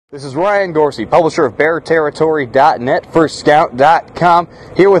This is Ryan Gorcey, publisher of BearTerritory.net, FirstScout.com,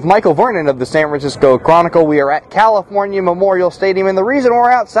 here with Michael Vernon of the San Francisco Chronicle. We are at California Memorial Stadium, and the reason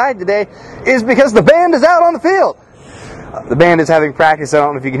we're outside today is because the band is out on the field. The band is having practice. I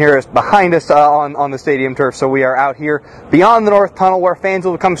don't know if you can hear us behind us on the stadium turf, so we are out here beyond the North Tunnel where fans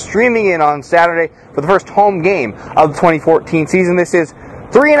will come streaming in on Saturday for the first home game of the 2014 season. This is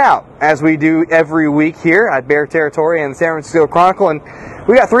 3 and Out, as we do every week here at Bear Territory and the San Francisco Chronicle, and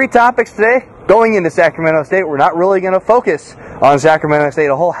we got 3 topics today going into Sacramento State. We're not really going to focus on Sacramento State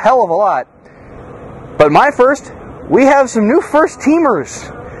a whole hell of a lot. But we have some new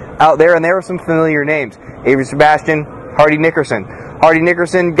first-teamers out there, and there are some familiar names. Avery Sebastian, Hardy Nickerson. Hardy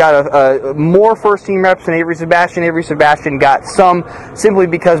Nickerson got more first-team reps than Avery Sebastian. Avery Sebastian got some simply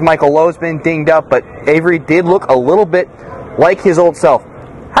because Michael Lowe's been dinged up, but Avery did look a little bit like his old self.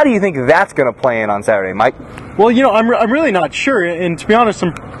 How do you think that's going to play in on Saturday, Mike? Well, you know, I'm really not sure, and to be honest,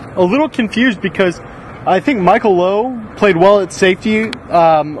 I'm a little confused because I think Michael Lowe played well at safety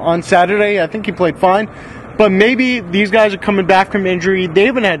on Saturday. I think he played fine, but maybe these guys are coming back from injury. They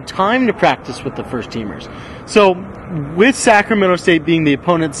haven't had time to practice with the first-teamers. So with Sacramento State being the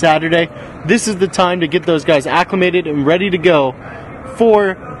opponent Saturday, this is the time to get those guys acclimated and ready to go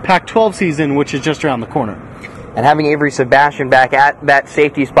for Pac-12 season, which is just around the corner. And having Avery Sebastian back at that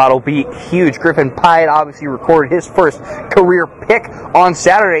safety spot will be huge. Griffin Pyatt obviously recorded his first career pick on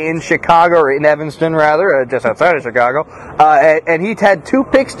Saturday in Chicago, or in Evanston rather, just outside of Chicago. And he's had 2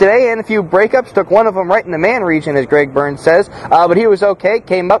 picks today and a few breakups. Took one of them right in the man region, as Greg Burns says. But he was okay.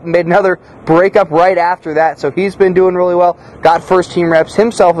 Came up and made another breakup right after that. So he's been doing really well. Got first team reps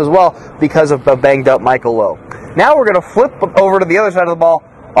himself as well because of a banged up Michael Lowe. Now we're going to flip over to the other side of the ball.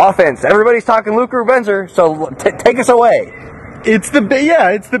 Offense. Everybody's talking Luke Rubenzer, so take us away. It's the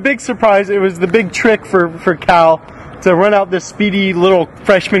big surprise. It was the big trick for Cal to run out this speedy little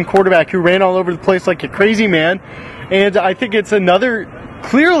freshman quarterback who ran all over the place like a crazy man. And I think it's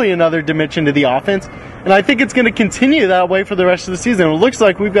clearly another dimension to the offense. And I think it's going to continue that way for the rest of the season. It looks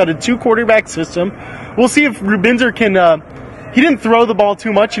like we've got a 2-quarterback system. We'll see if Rubenzer can. He didn't throw the ball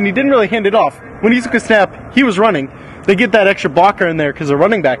too much, and he didn't really hand it off. When he took a snap, he was running. They get that extra blocker in there because a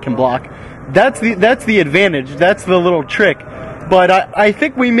running back can block. That's the advantage. That's the little trick. But I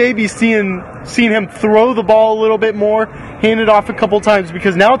think we may be seeing him throw the ball a little bit more, hand it off a couple times,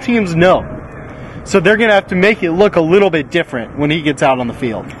 because now teams know. So they're going to have to make it look a little bit different when he gets out on the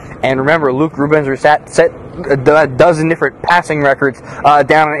field. And remember, Luke Rubenzer set a dozen different passing records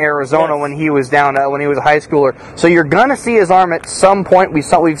down in Arizona. Yes. When he was when he was a high schooler. So you're gonna see his arm at some point. We've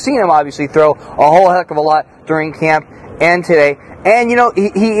seen him obviously throw a whole heck of a lot during camp and today. And, you know,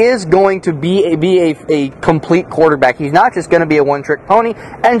 he is going to be a complete quarterback. He's not just going to be a one-trick pony.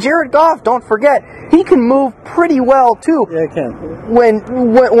 And Jared Goff, don't forget, he can move pretty well, too. Yeah, he can.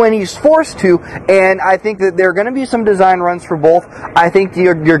 When he's forced to. And I think that there are going to be some design runs for both. I think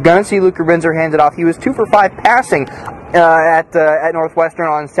you're going to see Luke Rubenzer hand it off. He was 2 for 5 passing at Northwestern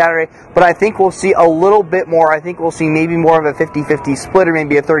on Saturday, but I think we'll see a little bit more. I think we'll see maybe more of a 50-50 split, or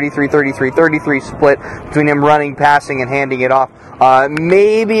maybe a 33-33-33 split between him running, passing, and handing it off.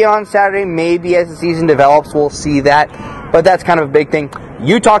 Maybe on Saturday, maybe as the season develops, we'll see that, but that's kind of a big thing.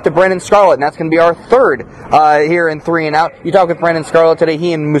 You talked to Brendan Scarlett, and that's going to be our third here in 3 and Out. You talked with Brendan Scarlett today.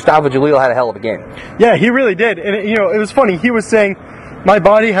 He and Mustafa Jalil had a hell of a game. Yeah, he really did. And, you know, it was funny. He was saying, my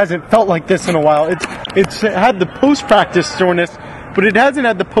body hasn't felt like this in a while. It's had the post-practice soreness, but it hasn't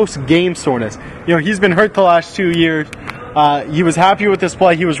had the post-game soreness. You know, he's been hurt the last 2 years. He was happy with his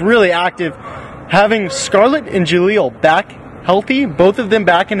play. He was really active. Having Scarlett and Jalil back healthy, both of them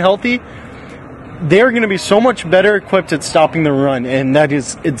back and healthy, they're going to be so much better equipped at stopping the run, and that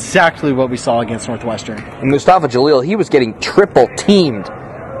is exactly what we saw against Northwestern. And Mustafa Jalil, he was getting triple-teamed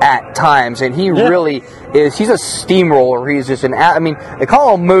at times, and he really is. He's a steamroller. He's just I mean, they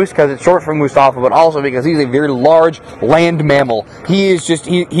call him Moose because it's short for Mustafa, but also because he's a very large land mammal. He is just,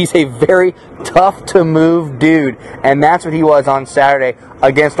 he's a very tough to move dude, and that's what he was on Saturday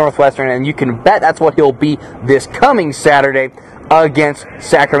against Northwestern, and you can bet that's what he'll be this coming Saturday against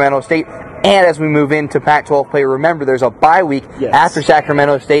Sacramento State. And as we move into Pac-12 play, remember there's a bye week after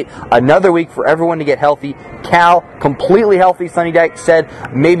Sacramento State. Another week for everyone to get healthy. Cal, completely healthy. Sonny Dykes said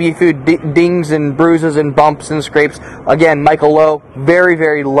maybe a few dings and bruises and bumps and scrapes. Again, Michael Lowe, very,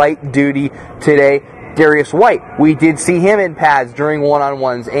 very light duty today. Darius White, we did see him in pads during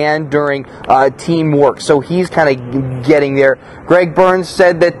one-on-ones and during teamwork, so he's kind of getting there. Greg Burns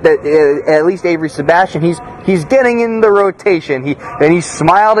said that at least Avery Sebastian, he's getting in the rotation. He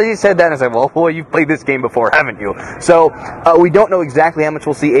smiled as he said that, and I said, well, boy, you've played this game before, haven't you? So we don't know exactly how much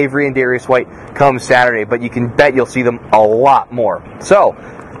we'll see Avery and Darius White come Saturday, but you can bet you'll see them a lot more. So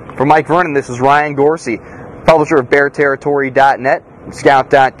For Mike Vernon, this is Ryan Gorcey, publisher of BearTerritory.net and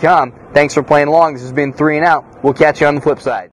Scout.com. Thanks for playing along. This has been 3 and Out. We'll catch you on the flip side.